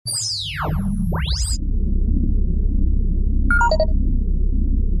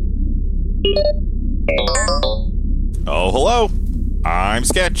Oh, hello. I'm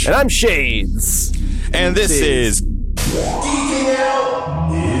Sketch. And I'm Shades. And this is Geeking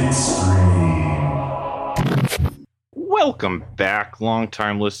Out Midstream. Welcome back,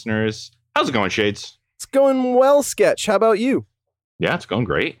 long-time listeners. How's it going, Shades? It's going well, Sketch. How about you? Yeah, it's going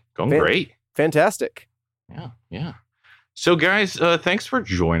great. Great. Fantastic. Yeah. So, guys, thanks for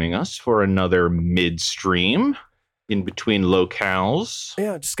joining us for another midstream in between locales.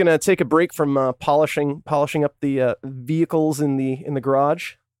 Yeah, just gonna take a break from polishing up the vehicles in the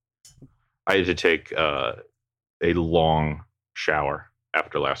garage. I had to take a long shower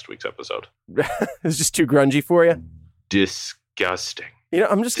after last week's episode. It's just too grungy for you. Disgusting. You know,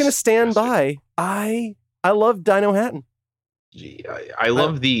 I'm just gonna stand by. I love Dino Hatton. Gee, I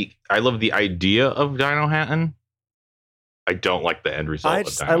love the idea of Dino Hatton. I don't like the end result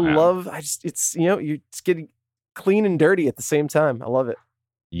of Dino Hatton. It's getting clean and dirty at the same time. I love it.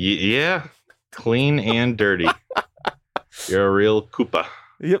 Yeah, clean and dirty. You're a real Koopa.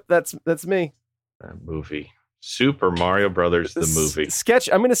 Yep, that's me. That movie, Super Mario Brothers, the movie. Sketch.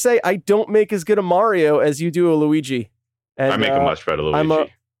 I'm gonna say I don't make as good a Mario as you do a Luigi. And, I make a much better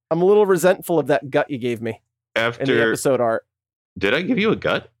Luigi. I'm a little resentful of that gut you gave me in the episode art. Did I give you a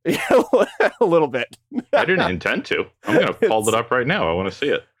gut? Yeah, a little bit. I didn't intend to. I'm gonna pull it up right now. I want to see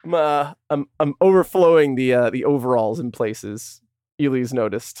it. I'm overflowing the overalls in places. Ely's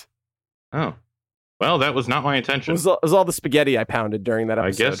noticed. Oh, well, that was not my intention. It was all the spaghetti I pounded during that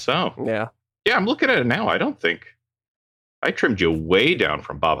episode. I guess so. Yeah. Yeah, I'm looking at it now. I don't think I trimmed you way down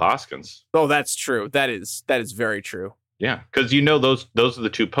from Bob Hoskins. Oh, that's true. That is very true. Yeah, because those are the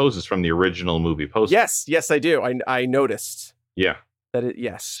two poses from the original movie poster. Yes, I do. I noticed. Yeah.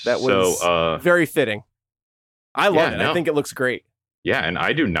 That was very fitting. I love it. No. I think it looks great. Yeah, and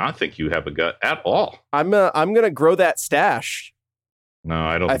I do not think you have a gut at all. I'm gonna grow that stash. No,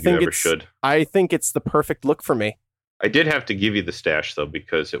 I don't think you ever should. I think it's the perfect look for me. I did have to give you the stash though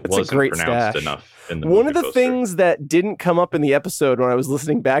because it wasn't pronounced enough in the movie. One of the things that didn't come up in the episode when I was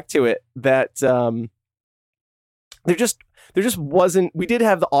listening back to it that there just wasn't. We did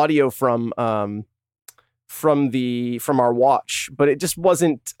have the audio from our watch, but it just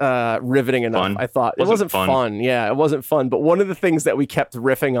wasn't riveting enough. Fun. I thought it wasn't fun. Yeah, it wasn't fun. But one of the things that we kept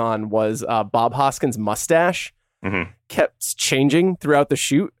riffing on was Bob Hoskins' mustache kept changing throughout the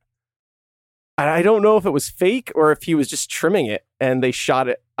shoot. I don't know if it was fake or if he was just trimming it and they shot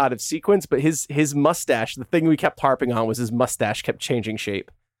it out of sequence. But his mustache, the thing we kept harping on was his mustache kept changing shape.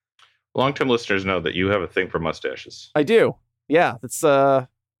 Long-term listeners know that you have a thing for mustaches. I do. Yeah, it's my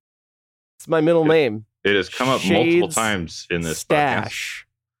middle name. It has come up multiple times in this stash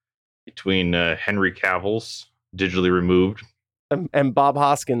podcast between Henry Cavill's digitally removed and Bob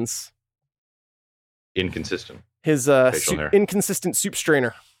Hoskins' inconsistent. His inconsistent soup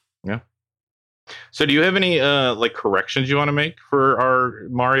strainer. Yeah. So, do you have any corrections you want to make for our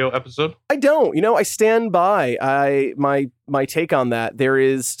Mario episode? I don't. I stand by my take on that. There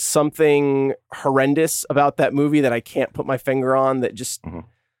is something horrendous about that movie that I can't put my finger on. That just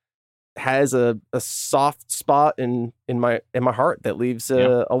has a soft spot in my heart that leaves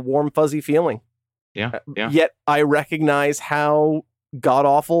a warm fuzzy feeling. Yeah. Yet I recognize how god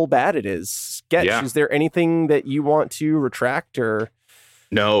awful bad it is. Sketch. Yeah. Is there anything that you want to retract or?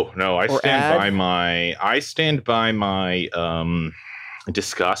 No. I stand by my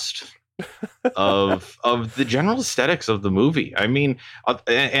disgust of the general aesthetics of the movie. I mean,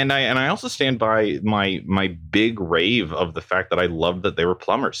 and I also stand by my big rave of the fact that I loved that they were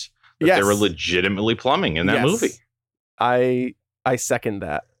plumbers. That they were legitimately plumbing in that movie. I second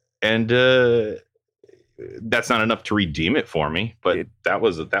that. And that's not enough to redeem it for me, but that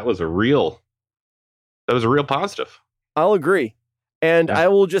was a real positive. I'll agree. And I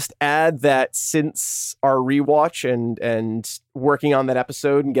will just add that since our rewatch and working on that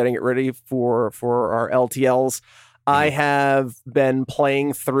episode and getting it ready for our LTLs, I have been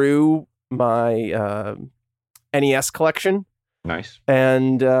playing through my NES collection. Nice.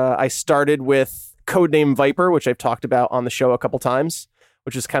 And I started with Codename Viper, which I've talked about on the show a couple times,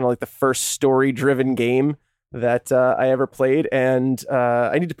 which is kind of like the first story-driven game that I ever played. And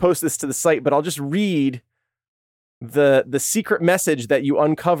I need to post this to the site, but I'll just read the secret message that you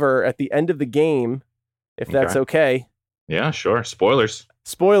uncover at the end of the game, if that's okay. Yeah, sure. Spoilers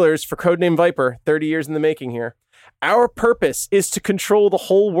for Codename Viper, 30 years in the making here. Our purpose is to control the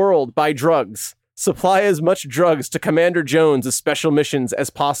whole world by drugs. Supply as much drugs to Commander Jones' special missions as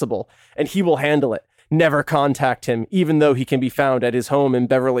possible, and he will handle it. Never contact him, even though he can be found at his home in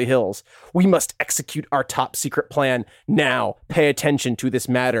Beverly Hills. We must execute our top secret plan now. Pay attention to this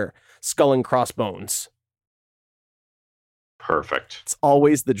matter. Skull and Crossbones. Perfect. It's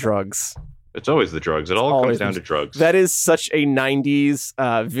always the drugs. It's always the drugs. It all comes down to drugs. That is such a 90s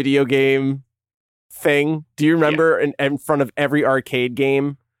video game thing. Do you remember in front of every arcade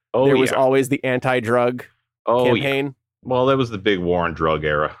game, there was always the anti-drug campaign? Yeah. Well, that was the big war on drug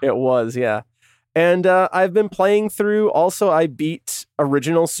era. It was, yeah. And I've been playing through, also I beat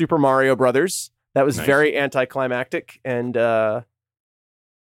original Super Mario Brothers. That was very anticlimactic, and but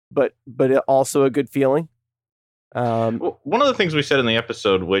also a good feeling. Well, one of the things we said in the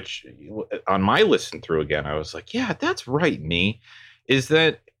episode, which on my listen through again, I was like, yeah, that's right, me, is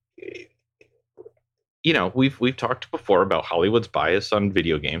that, you know, we've talked before about Hollywood's bias on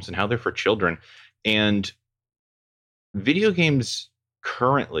video games and how they're for children. And video games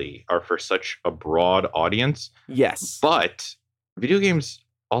currently are for such a broad audience. Yes. But video games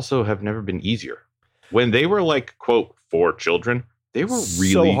also have never been easier. When they were like, quote, for children, they were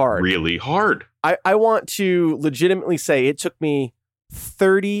really, really hard. I want to legitimately say it took me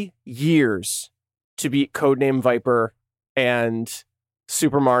 30 years to beat Codename Viper and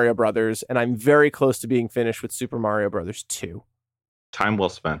Super Mario Brothers, and I'm very close to being finished with Super Mario Brothers 2. Time well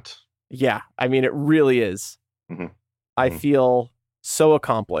spent. Yeah, I mean, it really is. Mm-hmm. I feel so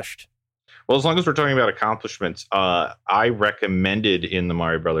accomplished. Well, as long as we're talking about accomplishments, I recommended in the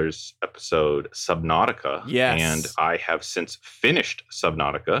Mario Brothers episode Subnautica. Yes. And I have since finished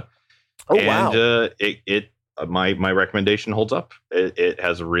Subnautica. Oh, wow. And my recommendation holds up. It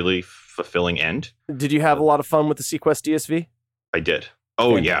has a really fulfilling end. Did you have a lot of fun with the Sequest DSV? I did.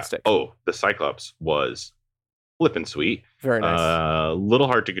 Oh, Fantastic. Yeah. Oh, the Cyclops was flippin' sweet. Very nice. A little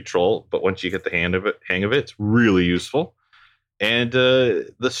hard to control, but once you get the hang of it, it's really useful. And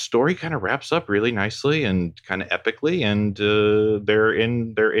the story kind of wraps up really nicely and kind of epically, and they're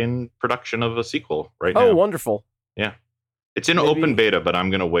in production of a sequel right now. Oh, wonderful! Yeah, it's in open beta, but I'm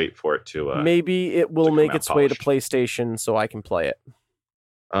gonna wait for it to. Maybe it will make its way to PlayStation so I can play it.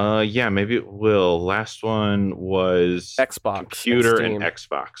 Yeah, maybe it will. Last one was Xbox, computer, and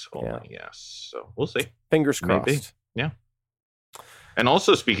Xbox only. Yeah. Yes, so we'll see. Fingers crossed. Maybe. Yeah. And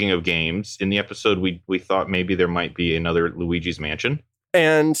also, speaking of games, in the episode, we thought maybe there might be another Luigi's Mansion.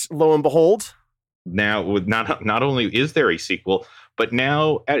 And lo and behold, now with not only is there a sequel, but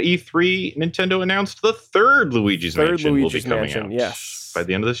now at E3, Nintendo announced the third Luigi's Mansion will be coming out. Yes, by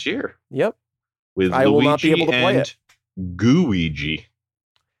the end of this year. Yep. With I will not be able to play it. Gooigi.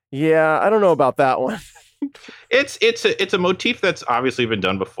 Yeah, I don't know about that one. It's a motif that's obviously been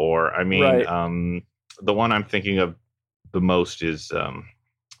done before. I mean, the one I'm thinking of the most is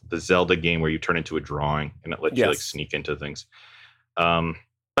the Zelda game where you turn into a drawing and it lets you like sneak into things. But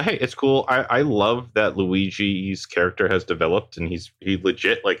hey, it's cool. I love that Luigi's character has developed, and he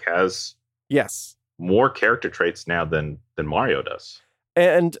legit like has more character traits now than Mario does.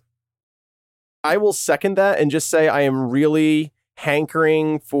 And I will second that and just say I am really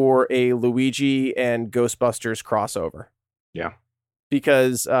hankering for a Luigi and Ghostbusters crossover. Yeah.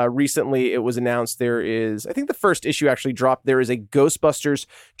 Because recently it was announced there is, I think the first issue actually dropped, there is a Ghostbusters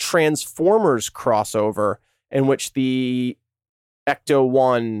Transformers crossover in which the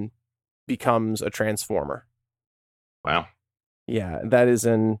Ecto-1 becomes a Transformer. Wow. Yeah, that is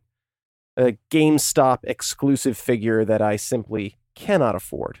a GameStop exclusive figure that I simply cannot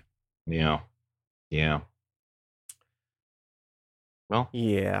afford. Yeah. Well,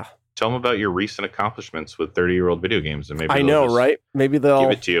 yeah. Tell them about your recent accomplishments with 30-year-old video games, and maybe I know, right? Maybe they'll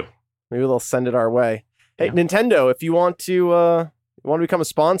give it to you. Maybe they'll send it our way. Hey, Nintendo, if you want to become a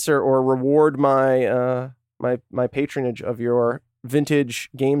sponsor or reward my my patronage of your vintage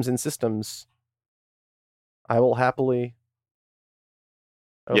games and systems, I will happily.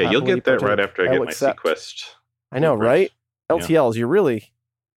 You'll get that right after I get my Sequest. I know, right? LTLs, you're really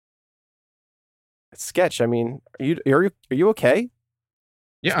sketch. I mean, are you okay?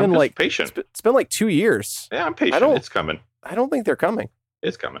 Yeah, I'm just patient. It's been like 2 years. Yeah, I'm patient. It's coming. I don't think they're coming.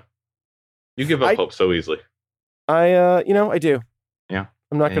 It's coming. You give up hope so easily. I do. Yeah.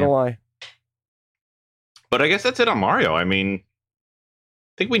 I'm not going to lie. But I guess that's it on Mario. I mean, I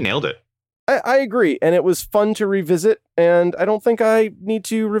think we nailed it. I agree. And it was fun to revisit. And I don't think I need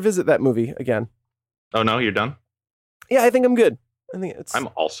to revisit that movie again. Oh, no? You're done? Yeah, I think I'm good. I'm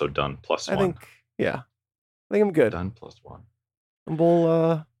also done. +1. I think I'm good. Done +1.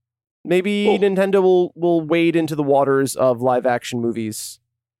 We'll maybe Nintendo will wade into the waters of live action movies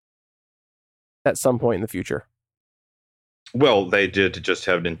at some point in the future. Well, they did just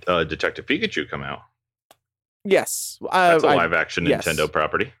have Detective Pikachu come out. Yes, that's a live action Nintendo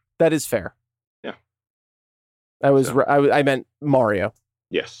property. That is fair. Yeah, I meant Mario.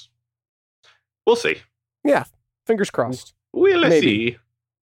 Yes. We'll see. Yeah, fingers crossed. We'll Maybe. see.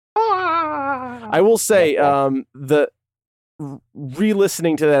 Ah. I will say,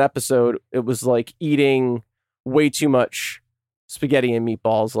 re-listening to that episode, it was like eating way too much spaghetti and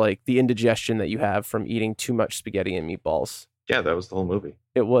meatballs, like the indigestion that you have from eating too much spaghetti and meatballs. Yeah, that was the whole movie.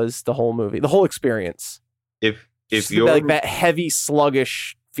 It was the whole movie, the whole experience. If Just you're like that heavy,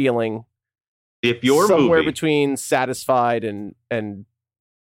 sluggish feeling, if your somewhere movie between satisfied and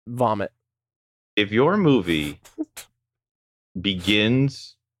vomit. if your movie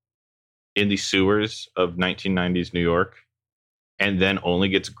begins in the sewers of 1990s New York and then only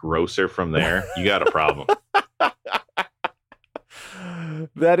gets grosser from there, you got a problem.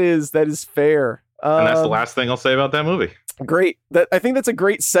 That is fair. And that's the last thing I'll say about that movie. Great. I think that's a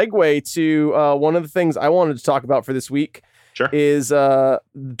great segue to one of the things I wanted to talk about for this week. Sure. Is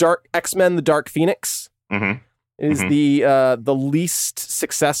X-Men: The Dark Phoenix. Mm-hmm. Is the least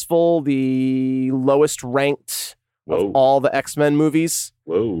successful, the lowest ranked of all the X-Men movies.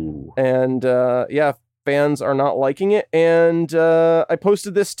 Whoa. And fans are not liking it. And I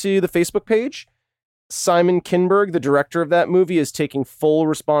posted this to the Facebook page. Simon Kinberg, the director of that movie, is taking full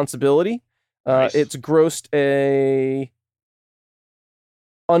responsibility. Nice. It's grossed a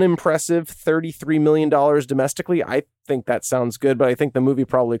unimpressive $33 million domestically. I think that sounds good, but I think the movie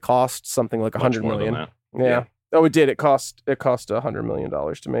probably cost something like $100 million. Yeah. Oh, it did. It cost $100 million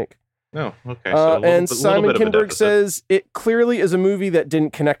to make. Oh, okay. So Simon Kinberg says it clearly is a movie that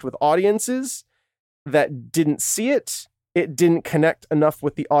didn't connect with audiences that didn't see it. It didn't connect enough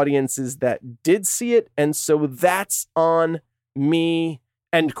with the audiences that did see it, and so that's on me.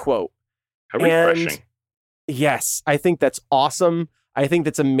 End quote. How refreshing. And yes, I think that's awesome. I think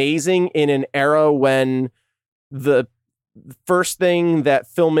that's amazing in an era when the first thing that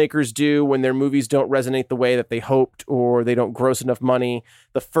filmmakers do when their movies don't resonate the way that they hoped or they don't gross enough money,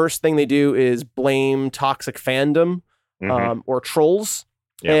 the first thing they do is blame toxic fandom or trolls.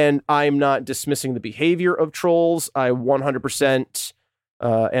 Yeah. And I'm not dismissing the behavior of trolls. I 100%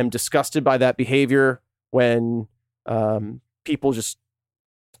 am disgusted by that behavior when people just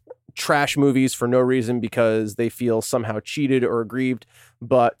trash movies for no reason because they feel somehow cheated or aggrieved.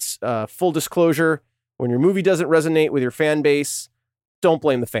 But full disclosure, when your movie doesn't resonate with your fan base, don't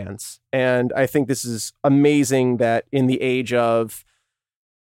blame the fans. And I think this is amazing that in the age of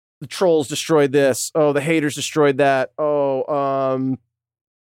the trolls destroyed this, the haters destroyed that,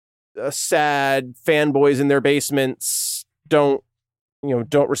 sad fanboys in their basements don't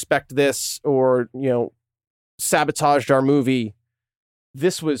respect this or, sabotaged our movie.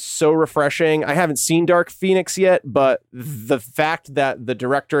 This was so refreshing. I haven't seen Dark Phoenix yet, but the fact that the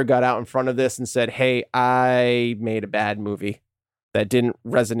director got out in front of this and said, hey, I made a bad movie that didn't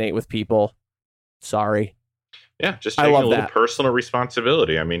resonate with people. Sorry. Yeah, just taking a little personal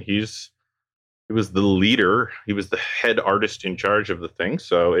responsibility. I mean, he was the leader. He was the head artist in charge of the thing.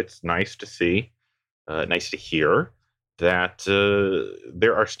 So it's nice to see, nice to hear that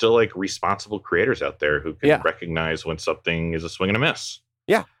there are still like responsible creators out there who can recognize when something is a swing and a miss.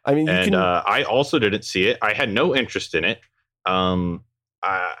 Yeah. I mean, I also didn't see it. I had no interest in it. I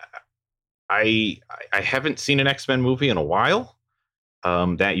haven't seen an X-Men movie in a while.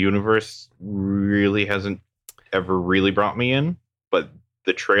 That universe really hasn't ever really brought me in, but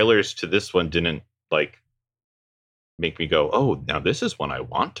the trailers to this one didn't like make me go, oh, now this is one I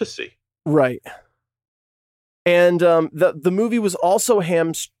want to see. Right. And the movie was also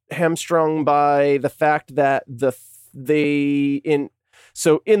hamstrung by the fact that in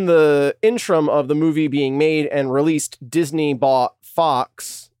the interim of the movie being made and released, Disney bought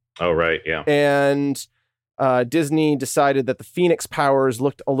Fox. Oh, right. Yeah. And Disney decided that the Phoenix powers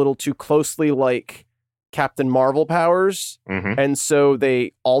looked a little too closely like Captain Marvel powers. Mm-hmm. And so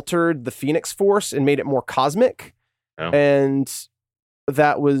they altered the Phoenix Force and made it more cosmic. Oh. And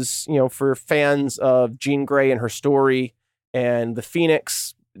that was, for fans of Jean Grey and her story, and the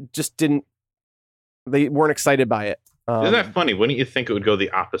Phoenix they weren't excited by it. Isn't that funny? Wouldn't you think it would go the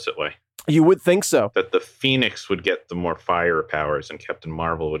opposite way? You would think so. That the Phoenix would get the more fire powers and Captain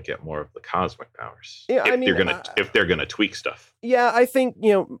Marvel would get more of the cosmic powers. Yeah, if they're gonna tweak stuff. Yeah, I think,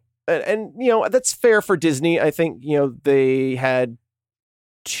 and that's fair for Disney. I think, they had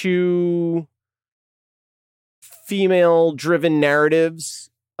two female-driven narratives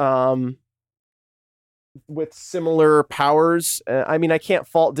with similar powers. I mean, I can't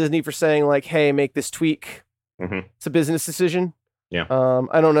fault Disney for saying like, hey, make this tweak. Mm-hmm. It's a business decision. Yeah.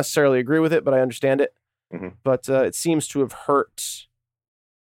 I don't necessarily agree with it, but I understand it. Mm-hmm. But it seems to have hurt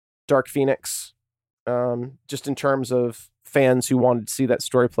Dark Phoenix, just in terms of fans who wanted to see that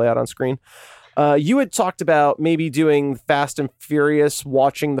story play out on screen. You had talked about maybe doing Fast and Furious,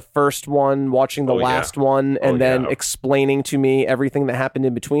 watching the first one, watching the last one, and then explaining to me everything that happened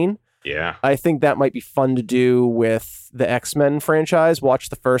in between. Yeah. I think that might be fun to do with the X-Men franchise. Watch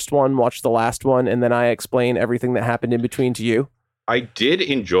the first one, watch the last one, and then I explain everything that happened in between to you. I did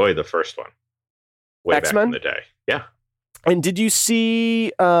enjoy the first one. Way X-Men? back in the day. Yeah. And did you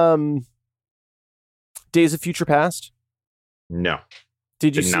see Days of Future Past? No.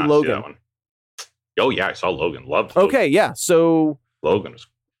 Did you see Logan? See that one. Oh, yeah, I saw Logan. Loved Logan. Okay, yeah. So Logan was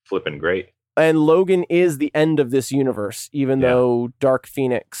flipping great. And Logan is the end of this universe, even though Dark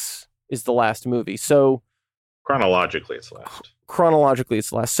Phoenix is the last movie. So chronologically, it's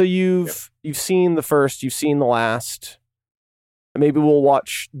last. So you've seen the first, you've seen the last. Maybe we'll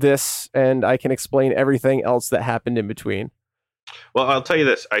watch this, and I can explain everything else that happened in between. Well, I'll tell you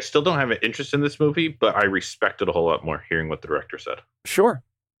this. I still don't have an interest in this movie, but I respect it a whole lot more hearing what the director said. Sure.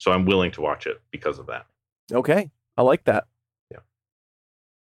 So I'm willing to watch it because of that. Okay. I like that. Yeah.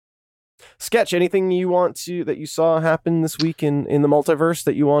 Sketch, anything that you saw happen this week in the multiverse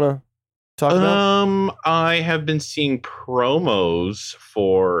that you want to talk about? I have been seeing promos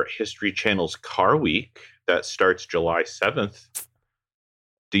for History Channel's Car Week that starts July 7th.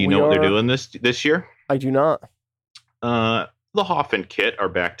 Do you know what they're doing this year? I do not. The Hoff and Kit are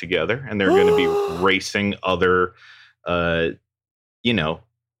back together, and they're going to be racing other,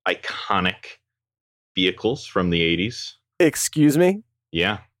 iconic vehicles from the 80s. Excuse me?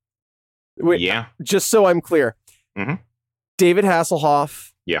 Yeah. Wait, yeah. Just so I'm clear. Mm-hmm. David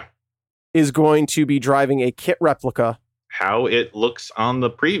Hasselhoff is going to be driving a Kit replica. How it looks on the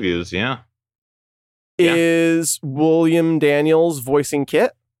previews, yeah. Is William Daniels voicing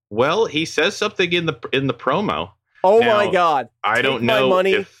Kit? Well, he says something in the promo. Oh now, my God. I don't know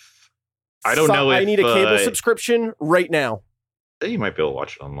if I need a cable subscription right now. You might be able to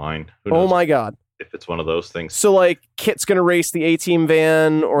watch it online. Oh my God. If it's one of those things. So like Kit's going to race the A-Team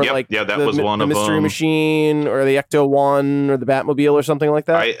van or that was one the of Mystery them. Machine or the Ecto-1 or the Batmobile or something like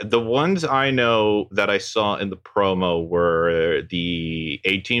that? The ones I know that I saw in the promo were the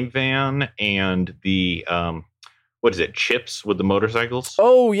A-Team van and the, Chips with the motorcycles?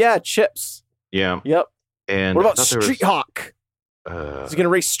 Oh yeah, Chips. Yeah. Yep. And what about Street Hawk? Is he going to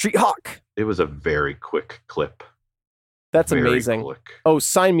race Street Hawk? It was a very quick clip. That's amazing. Quick. Oh,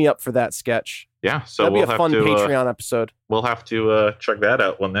 sign me up for that, Sketch. Yeah, so that'd be a fun Patreon episode. We'll have to check that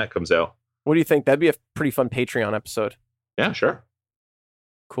out when that comes out. What do you think? That'd be a pretty fun Patreon episode. Yeah, sure.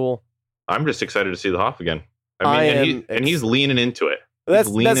 Cool. I'm just excited to see the Hoff again. He's leaning into it. That's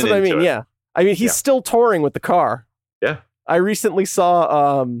what I mean. Yeah, I mean he's still touring with the car. Yeah. I recently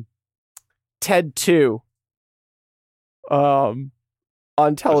saw Ted 2 on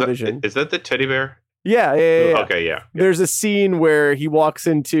television. Is that the teddy bear? Yeah. Okay, yeah. There's a scene where he walks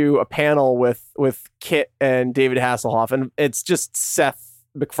into a panel with Kit and David Hasselhoff, and it's just Seth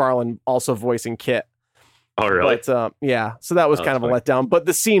MacFarlane also voicing Kit. Oh, really? But so that was kind of a letdown. But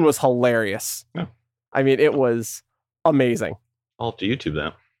the scene was hilarious. Oh. I mean, it was amazing. I'll have to YouTube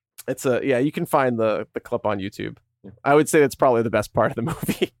that. It's you can find the clip on YouTube. Yeah. I would say that's probably the best part of the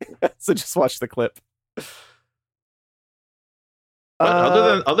movie. So just watch the clip.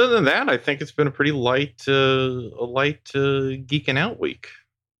 But other than that, I think it's been a pretty light geeking out week.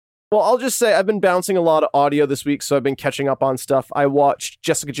 Well, I'll just say I've been bouncing a lot of audio this week, so I've been catching up on stuff. I watched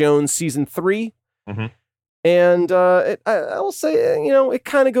Jessica Jones season 3, and I will say, it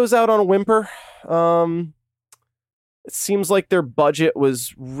kind of goes out on a whimper. It seems like their budget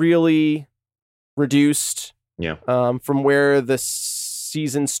was really reduced, from where the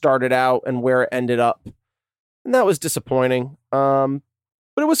season started out and where it ended up. And that was disappointing. But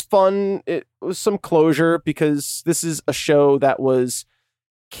it was fun. It was some closure because this is a show that was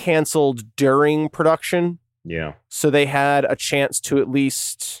canceled during production. Yeah. So they had a chance to at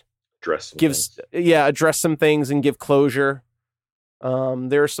least address some things and give closure.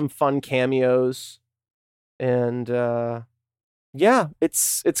 There are some fun cameos. And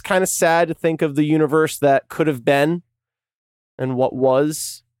it's kind of sad to think of the universe that could have been and what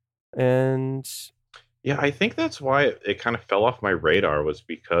was. And yeah, I think that's why it kind of fell off my radar, was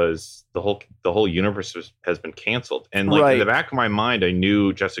because the whole universe has been canceled. And in the back of my mind, I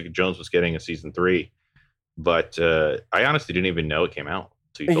knew Jessica Jones was getting a season 3, but I honestly didn't even know it came out.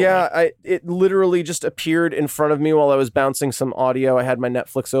 It literally just appeared in front of me while I was bouncing some audio. I had my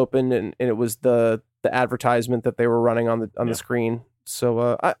Netflix open, and it was the advertisement that they were running on the screen.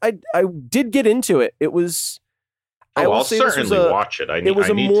 So I did get into it. It was. I'll certainly watch it. I need to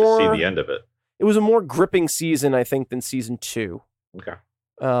see the end of it. It was a more gripping season, I think, than season 2. Okay.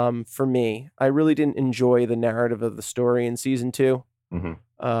 For me, I really didn't enjoy the narrative of the story in season 2.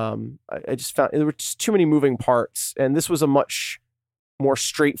 I just found there were just too many moving parts, and this was a much more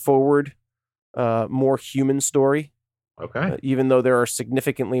straightforward, more human story. Okay. Even though there are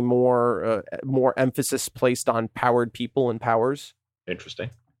significantly more emphasis placed on powered people and powers. Interesting.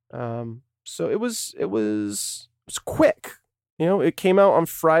 So it was quick. It came out on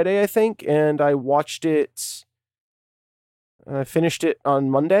Friday, I think, and I watched it. I finished it on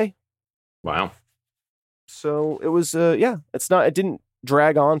Monday. Wow. So it was, it didn't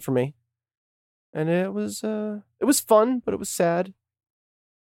drag on for me. And it was fun, but it was sad.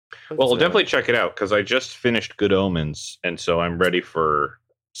 But, well, I'll definitely check it out because I just finished Good Omens, and so I'm ready for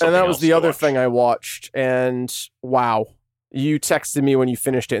something And that was else the to other watch. thing I watched, and wow. You texted me when you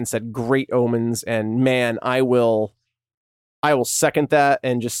finished it and said great Omens, and man, I will second that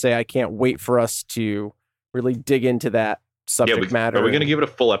and just say I can't wait for us to really dig into that subject matter. Are we going to give it a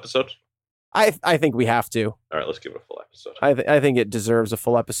full episode? I think we have to. All right, let's give it a full episode. I think it deserves a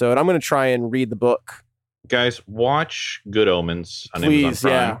full episode. I'm going to try and read the book. Guys, watch Good Omens on Please,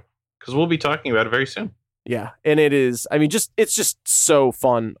 Amazon Prime. yeah. Because we'll be talking about it very soon. Yeah, and it is. I mean, it's just so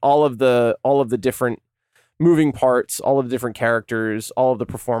fun. All of the different moving parts, all of the different characters, all of the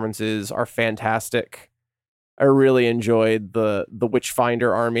performances are fantastic. I really enjoyed the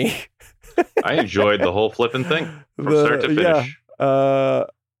Witchfinder army. I enjoyed the whole flipping thing from start to finish. Yeah.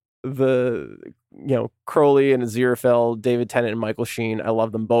 Crowley and Aziraphale, David Tennant and Michael Sheen. I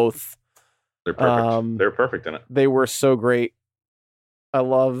love them both. They're perfect. They're perfect in it. They were so great. I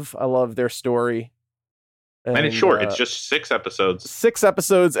love their story. And it's short. It's just 6 episodes. 6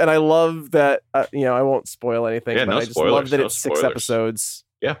 episodes, and I love that. I won't spoil anything. Yeah, but no I just spoilers, love that no it's 6 spoilers. episodes.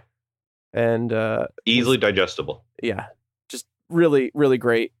 Yeah, and easily digestible. Yeah, just really, really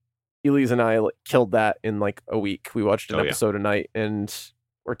great. Elise and I killed that in like a week. We watched an episode a night,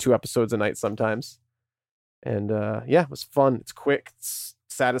 or 2 episodes a night sometimes. And it was fun. It's quick. It's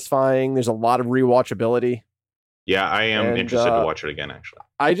satisfying. There's a lot of rewatchability. Yeah, I am interested to watch it again, actually.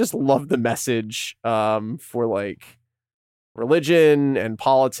 I just love the message for like religion and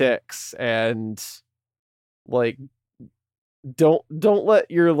politics, and like don't let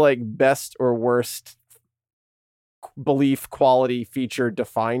your like best or worst belief, quality, feature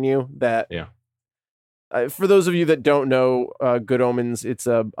define you. That for those of you that don't know, Good Omens, it's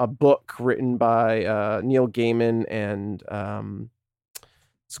a book written by Neil Gaiman, and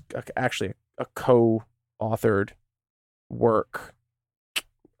it's actually a co-authored work.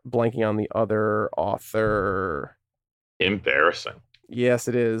 Blanking on the other author. Embarrassing. Yes,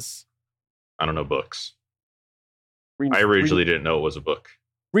 it is. I don't know books. I originally didn't know it was a book.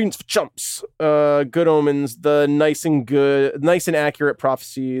 Readings for chumps. Good Omens, the nice and accurate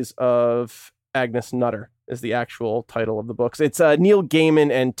prophecies of Agnes Nutter is the actual title of the books. It's Neil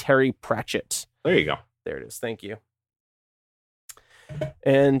Gaiman and Terry Pratchett. There you go. There it is. Thank you.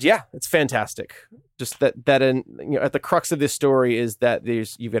 And yeah, it's fantastic. Just that at the crux of this story is that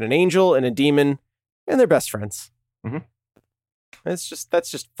you've got an angel and a demon, and they're best friends. Mm-hmm. That's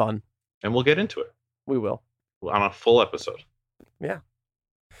just fun. And we'll get into it. We will on a full episode. Yeah,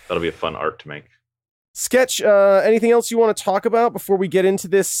 that'll be a fun art to make. Sketch, anything else you want to talk about before we get into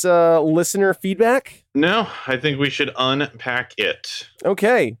this listener feedback? No, I think we should unpack it.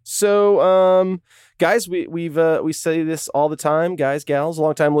 Okay, so guys, we say this all the time, guys, gals,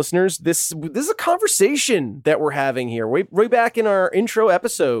 longtime listeners. This is a conversation that we're having here, way back in our intro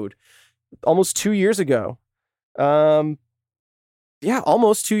episode, almost 2 years ago. Almost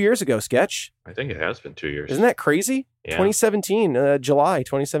 2 years ago, Sketch. I think it has been 2 years. Isn't that crazy? Yeah. 2017, July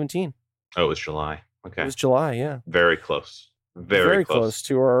 2017. Oh, it was July. Okay. It was July, yeah. Very close. Very close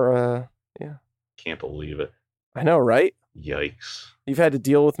to our, Can't believe it. I know, right? Yikes. You've had to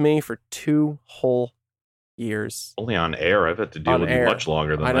deal with me for 2 whole years. Only on air. I've had to deal with you much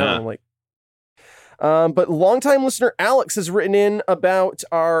longer than that. But longtime listener Alex has written in about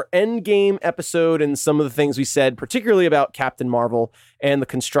our Endgame episode and some of the things we said, particularly about Captain Marvel and the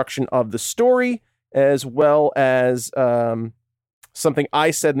construction of the story, as well as something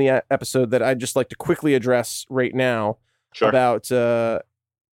I said in the episode that I'd just like to quickly address right now. Sure. About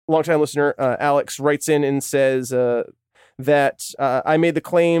longtime listener Alex writes in and says that I made the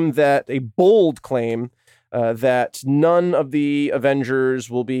claim, that a bold claim, that none of the Avengers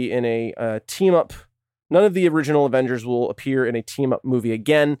will be in a team up. None of the original Avengers will appear in a team up movie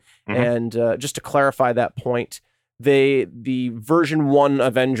again. Mm-hmm. And just to clarify that point, the version 1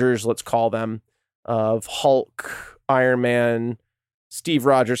 Avengers, let's call them, of Hulk, Iron Man, Steve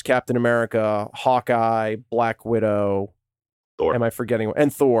Rogers, Captain America, Hawkeye, Black Widow, Thor. Am I forgetting?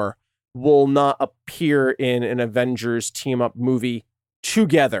 And Thor will not appear in an Avengers team up movie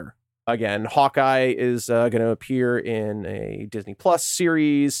together. again. Hawkeye is going to appear in a Disney Plus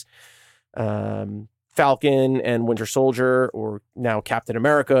series. Falcon and Winter Soldier, or now Captain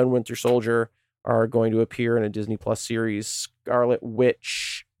America and Winter Soldier, are going to appear in a Disney Plus series. Scarlet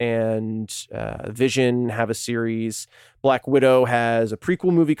Witch and Vision have a series. Black Widow has a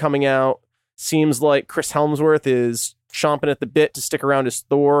prequel movie coming out. Seems like Chris Hemsworth is chomping at the bit to stick around as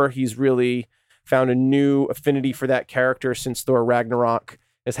Thor. He's really found a new affinity for that character since Thor Ragnarok,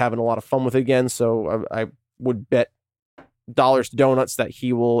 is having a lot of fun with it again. So I would bet dollars to donuts that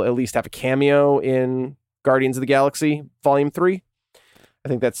he will at least have a cameo in Guardians of the Galaxy Volume 3. I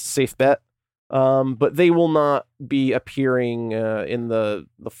think that's a safe bet. But they will not be appearing in the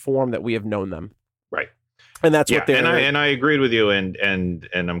form that we have known them. Right. And that's what they're... And I agreed with you, and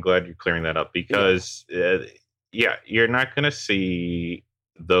I'm glad you're clearing that up, because you're not going to see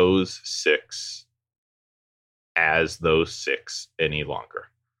those 6 as those 6 any longer.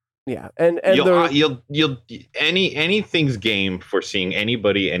 Yeah, and you'll anything's game for seeing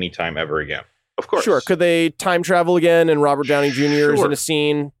anybody anytime ever again. Of course, sure. Could they time travel again and Robert Downey Jr. is in a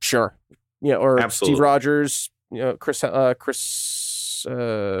scene? Sure. Yeah, or Absolutely. Steve Rogers. Chris. Cap.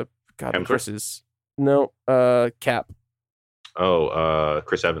 Oh,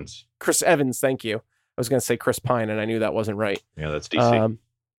 Chris Evans. Chris Evans. Thank you. I was going to say Chris Pine, and I knew that wasn't right. Yeah, that's DC.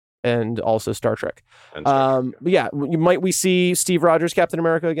 And also Star Trek. But yeah, might we see Steve Rogers, Captain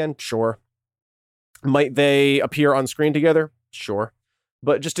America again? Sure. Might they appear on screen together? Sure.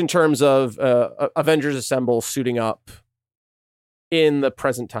 But just in terms of Avengers Assemble suiting up in the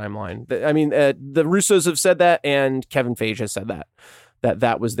present timeline, I mean, the Russos have said that, and Kevin Feige has said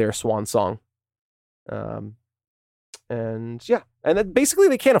that was their swan song. And yeah, and that basically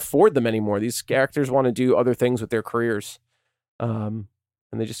they can't afford them anymore. These characters want to do other things with their careers.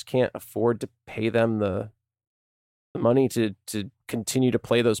 And they just can't afford to pay them the money to continue to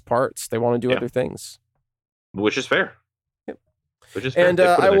play those parts. They want to do other things, which is fair. Yep. Which is fair. And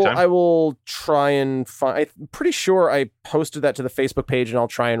I will try and find. I'm pretty sure I posted that to the Facebook page, and I'll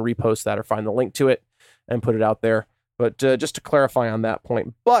try and repost that or find the link to it and put it out there. But just to clarify on that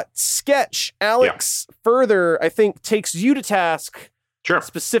point. But Sketch, Alex, further, I think, takes you to task,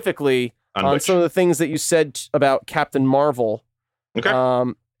 specifically on some of the things that you said about Captain Marvel.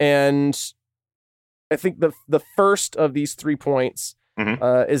 Okay. And I think the first of these 3 points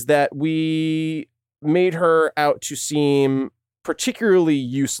is that we made her out to seem particularly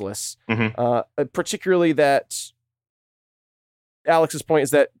useless. Particularly that Alex's point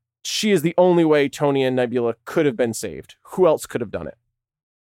is that she is the only way Tony and Nebula could have been saved. Who else could have done it?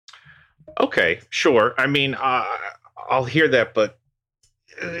 Okay, sure. I mean, I'll hear that, but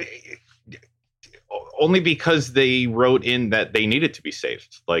only because they wrote in that they needed to be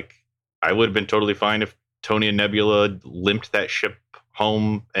saved. Like, I would have been totally fine if Tony and Nebula limped that ship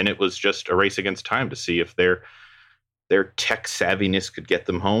home and it was just a race against time to see if their tech savviness could get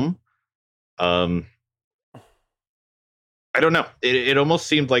them home. I don't know. It almost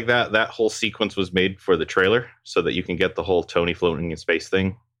seemed like that whole sequence was made for the trailer so that you can get the whole Tony floating in space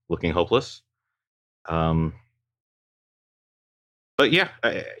thing looking hopeless. But yeah,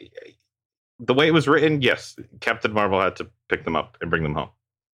 the way it was written, yes, Captain Marvel had to pick them up and bring them home.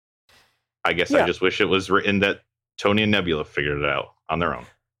 I guess I just wish it was written that Tony and Nebula figured it out on their own.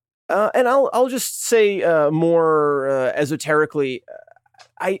 And I'll just say more esoterically,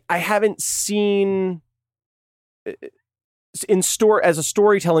 I haven't seen as a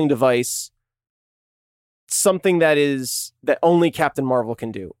storytelling device something that only Captain Marvel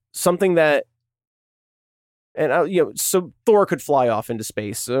can do. Something that, and so Thor could fly off into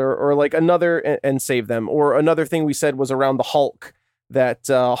space, or like another and save them, or another thing we said was around the Hulk, that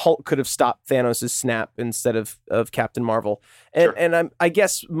Hulk could have stopped Thanos' snap instead of Captain Marvel. And I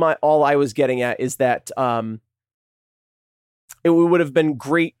guess all I was getting at is that it would have been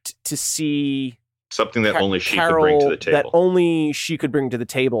great to see something that only she could bring to the table. That only she could bring to the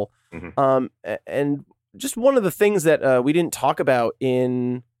table. And just one of the things that we didn't talk about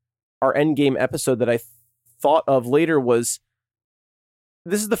in our Endgame episode that I thought of later was,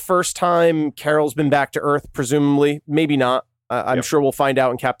 this is the first time Carol's been back to Earth, presumably. Maybe not. I'm sure we'll find out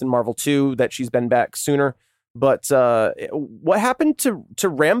in Captain Marvel 2 that she's been back sooner. But what happened to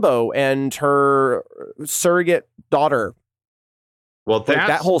Rambo and her surrogate daughter? Well,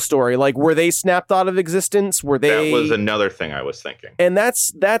 that whole story, like, were they snapped out of existence? Were they? That was another thing I was thinking. And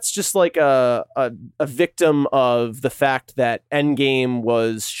that's just like a victim of the fact that Endgame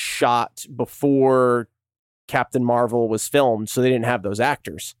was shot before Captain Marvel was filmed, so they didn't have those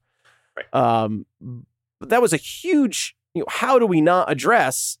actors. Right. But that was a huge, how do we not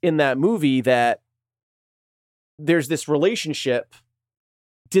address in that movie that there's this relationship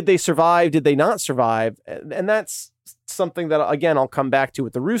did they survive? Did they not survive? And that's something that, again, I'll come back to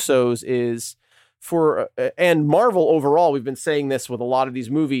with the Russos is and Marvel overall, we've been saying this with a lot of these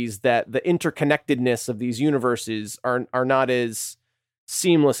movies, that the interconnectedness of these universes are not as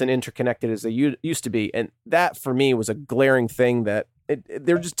seamless and interconnected as they used to be. And that for me was a glaring thing that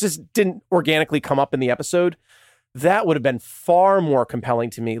there just didn't organically come up in the episode. That would have been far more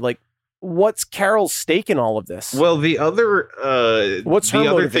compelling to me. Like, what's Carol's stake in all of this? Well, the other what's her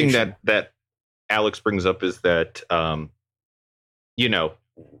motivation? thing that Alex brings up is that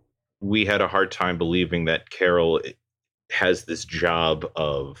we had a hard time believing that Carol has this job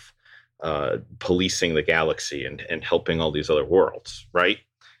of policing the galaxy and helping all these other worlds, right?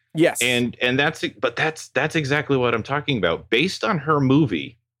 Yes. And that's exactly what I'm talking about. Based on her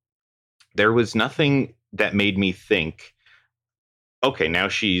movie, there was nothing that made me think, okay, now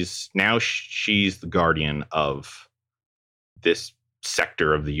she's the guardian of this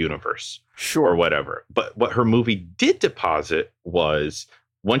sector of the universe, sure, or whatever. But what her movie did deposit was,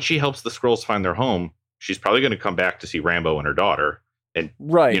 once she helps the Skrulls find their home, she's probably going to come back to see Rambo and her daughter and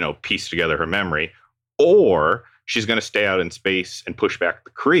piece together her memory, or she's going to stay out in space and push back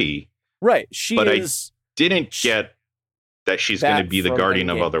the Kree. Right. I didn't get that she's going to be the guardian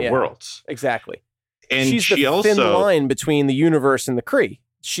of other worlds. Exactly. And she's she the thin line between the universe and the Kree.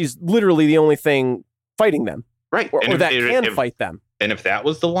 She's literally the only thing fighting them. Right. Or that can fight them. And if that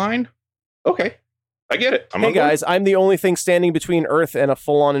was the line, okay, I get it. Hey guys, I'm the only thing standing between Earth and a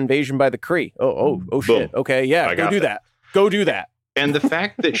full-on invasion by the Kree. Oh shit. Okay, yeah, go do that. Go do that. And the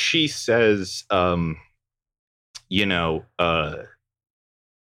fact that she says, I'm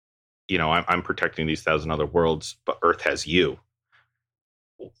protecting these 1,000 other worlds, but Earth has you.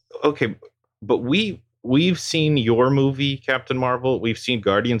 Okay, but we've seen your movie, Captain Marvel. We've seen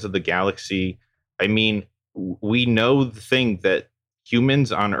Guardians of the Galaxy. I mean, we know the thing that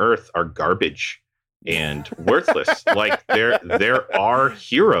humans on Earth are garbage and worthless. Like there are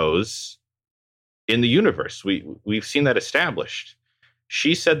heroes in the universe. We've seen that established.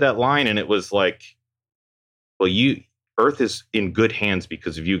 She said that line and it was like, well, Earth is in good hands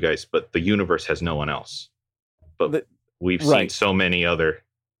because of you guys, but the universe has no one else. But we've seen so many other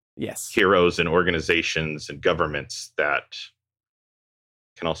heroes and organizations and governments that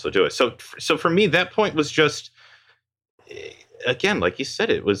can also do it. So for me, that point was just, again, like you said,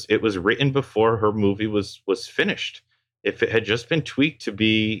 it was written before her movie was finished. If it had just been tweaked to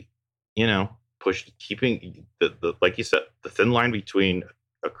be, pushed, keeping the like you said, the thin line between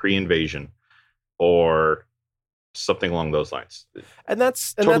a Kree invasion or something along those lines. And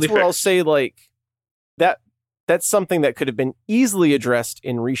that's where I'll say, like, that's something that could have been easily addressed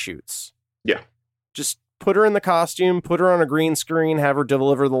in reshoots. Yeah. Just put her in the costume, put her on a green screen, have her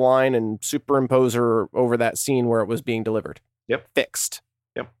deliver the line, and superimpose her over that scene where it was being delivered. Yep. Fixed.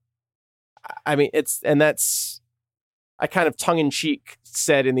 Yep. I mean, I kind of tongue-in-cheek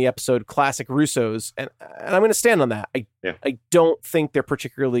said in the episode, classic Russos, and I'm going to stand on that. I don't think they're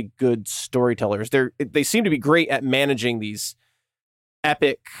particularly good storytellers. They seem to be great at managing these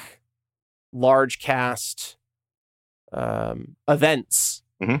epic, large cast events,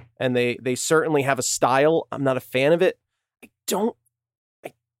 and they certainly have a style. I'm not a fan of it.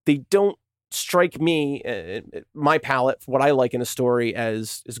 They don't strike me, my palate, for what I like in a story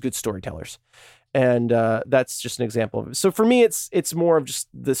as good storytellers. And that's just an example of it. So for me, it's more of just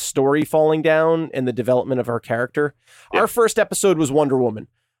the story falling down and the development of her character. Yeah. Our first episode was Wonder Woman.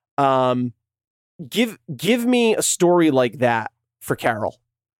 Give me a story like that for Carol.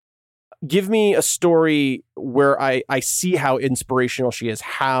 Give me a story where I see how inspirational she is,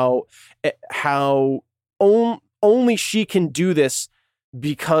 how only she can do this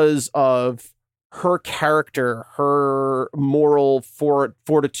because of her character, her moral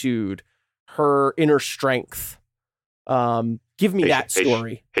fortitude, her inner strength. Give me that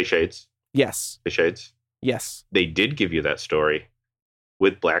story. Hey, Shades. Yes. Hey, Shades. Yes. They did give you that story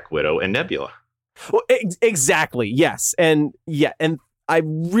with Black Widow and Nebula. Well, exactly. Yes. And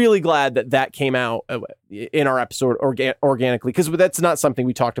I'm really glad that came out in our episode organically, because that's not something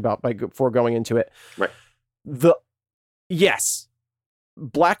we talked about before going into it. Right. Yes.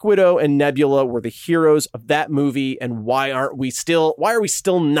 Black Widow and Nebula were the heroes of that movie, and why are we still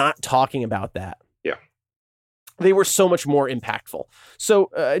not talking about that? Yeah. They were so much more impactful. So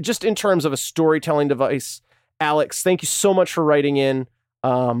just in terms of a storytelling device, Alex, thank you so much for writing in.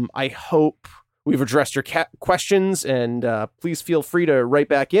 I hope we've addressed your questions, and please feel free to write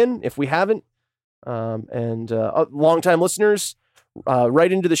back in if we haven't. And longtime listeners,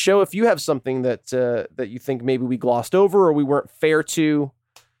 write into the show if you have something that you think maybe we glossed over or we weren't fair to,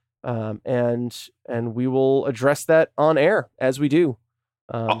 and we will address that on air as we do.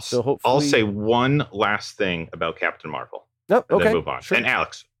 So hopefully, I'll say one last thing about Captain Marvel. Oh, and okay. then move on. Sure. And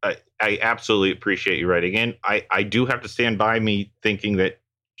Alex, I absolutely appreciate you writing in. I do have to stand by me thinking that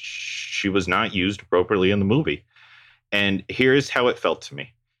she was not used appropriately in the movie. And here's how it felt to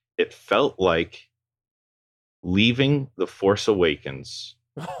me. It felt like leaving The Force Awakens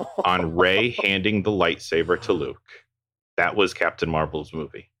on Rey handing the lightsaber to Luke. That was Captain Marvel's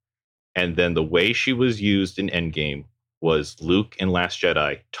movie. And then the way she was used in Endgame was Luke in Last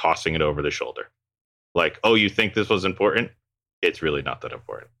Jedi tossing it over the shoulder. Like, oh, you think this was important? It's really not that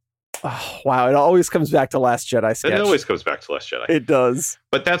important. Oh, wow. It always comes back to Last Jedi sketch. It always comes back to Last Jedi. It does.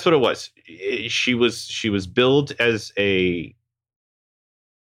 But that's what it was. She was billed as a,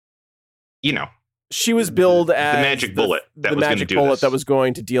 she was billed as the magic bullet that the was going to magic do bullet this. that was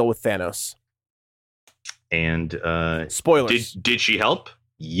going to deal with Thanos. And Spoilers. Did she help?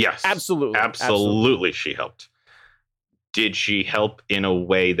 Yes, Absolutely. she helped. Did she help in a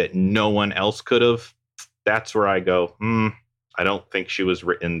way that no one else could have? That's where I go, I don't think she was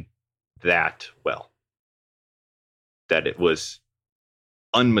written that well. That it was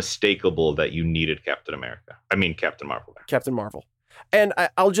unmistakable that you needed Captain Marvel there. Captain Marvel. And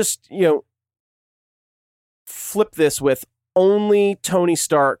I'll just, flip this with only Tony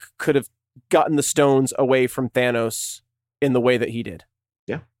Stark could have gotten the stones away from Thanos in the way that he did.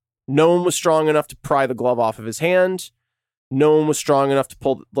 Yeah. No one was strong enough to pry the glove off of his hand. No one was strong enough to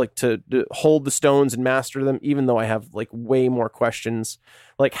pull, to hold the stones and master them, even though I have way more questions.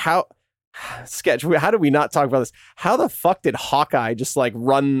 Sketch, how did we not talk about this? How the fuck did Hawkeye just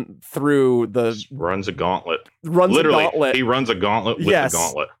run through runs a gauntlet? Literally, he runs a gauntlet with the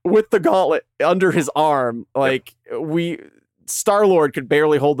gauntlet. With the gauntlet under his arm. Star-Lord could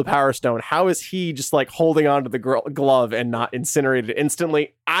barely hold the Power Stone. How is he just holding onto the glove and not incinerated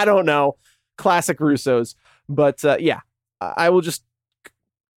instantly? I don't know. Classic Russos. But yeah, I will just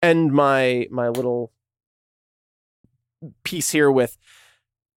end my little piece here with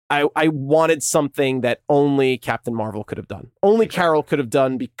I wanted something that only Captain Marvel could have done. Only Carol could have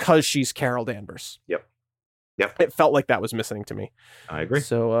done because she's Carol Danvers. Yep. It felt like that was missing to me. I agree.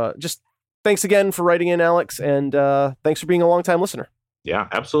 So just thanks again for writing in, Alex, and thanks for being a longtime listener. Yeah,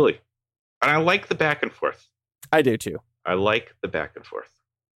 absolutely. And I like the back and forth. I do too. I like the back and forth.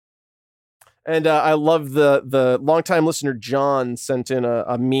 And I love the longtime listener John sent in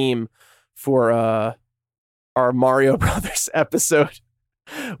a meme for our Mario Brothers episode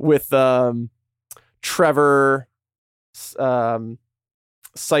with Trevor, Sypha,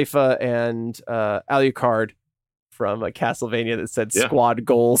 and Alucard from Castlevania that said squad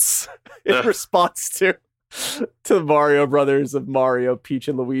goals in response to the Mario Brothers of Mario, Peach,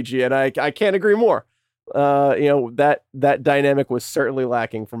 and Luigi. And I can't agree more. That dynamic was certainly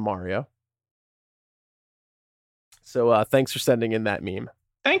lacking from Mario. So thanks for sending in that meme.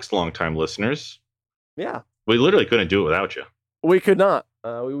 Thanks, longtime listeners. Yeah. We literally couldn't do it without you. We could not.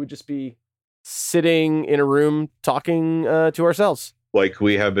 We would just be sitting in a room talking to ourselves. Like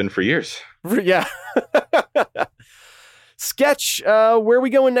we have been for years. Yeah. Sketch, where are we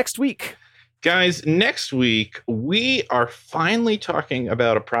going next week? Guys, next week, we are finally talking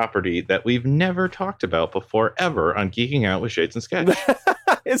about a property that we've never talked about before ever on Geeking Out with Shades and Sketch.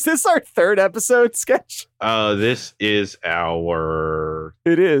 Is this our third episode, Sketch? This is our...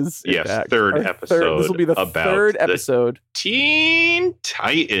 It is. Yes, third episode. This will be the third episode. Teen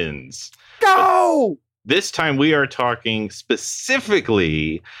Titans. Go! This time we are talking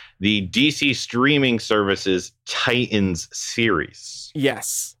specifically the DC streaming services Titans series.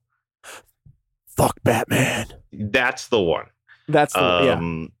 Yes. Fuck Batman. That's the one. That's the one,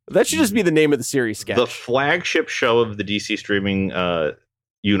 yeah. That should just be the name of the series, Sketch. The flagship show of the DC streaming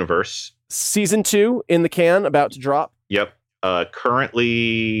universe. Season 2 in the can, about to drop. Yep.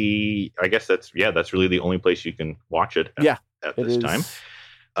 Currently, I guess that's really the only place you can watch it at this time.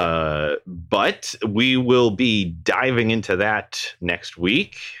 But we will be diving into that next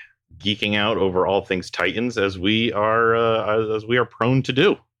week, geeking out over all things Titans as we are prone to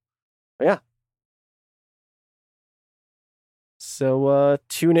do. Yeah. So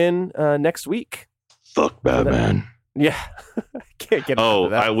tune in next week. Fuck Batman. Yeah. I can't get into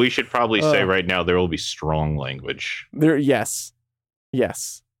that. We should probably say right now there will be strong language. Yes.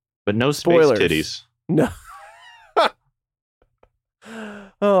 But no Spoilers. space titties. No.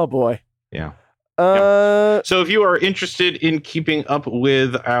 Oh boy. Yeah. So if you are interested in keeping up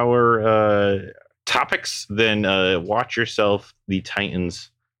with our topics, then watch yourself the Titans.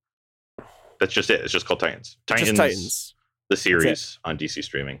 That's just it. It's just called Titans. Titans. The series on DC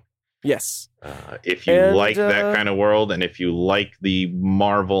streaming. Yes. If you like that kind of world, and if you like the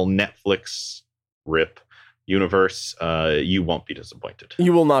Marvel Netflix rip, universe, you won't be disappointed.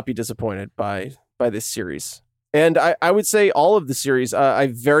 You will not be disappointed by this series. And I would say all of the series, I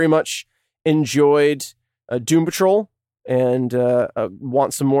very much enjoyed Doom Patrol and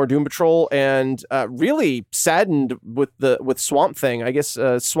want some more Doom Patrol, and really saddened with Swamp Thing. I guess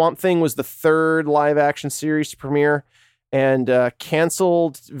Swamp Thing was the third live action series to premiere and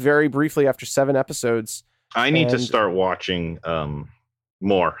canceled very briefly after 7 episodes. I need to start watching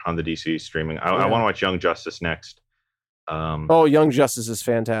more on the DC streaming. I want to watch Young Justice next. Young Justice is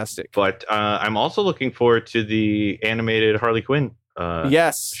fantastic. But I'm also looking forward to the animated Harley Quinn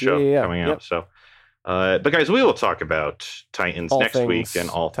show coming out. So, but guys, we will talk about Titans next week and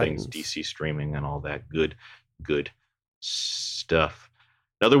all things DC streaming and all that good stuff.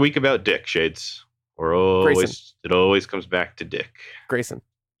 Another week about Dick, Shades. It always comes back to Dick Grayson.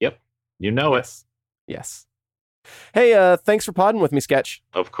 Yep, you know it. Yes. Hey, thanks for podding with me, Sketch.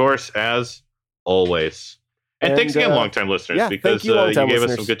 Of course, as always. And thanks again, longtime listeners, because you gave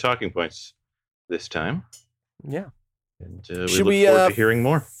us some good talking points this time. Yeah. And we look forward to hearing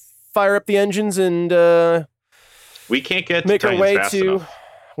more. Fire up the engines and we can't get make our way fast enough.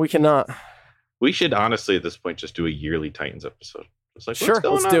 We cannot. We should honestly at this point just do a yearly Titans episode. It's like, sure,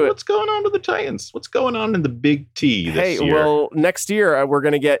 let's do it. What's going on with the Titans? What's going on in the Big T this year? Well, next year we're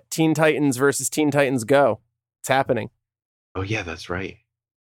going to get Teen Titans versus Teen Titans Go. It's happening. Oh yeah, that's right.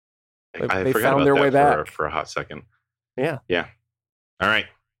 They found their way back for a hot second. Yeah. All right.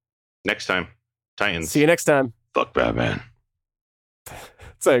 Next time, Titans. See you next time. Fuck Batman.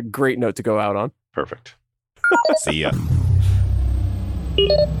 It's a great note to go out on. Perfect. See ya.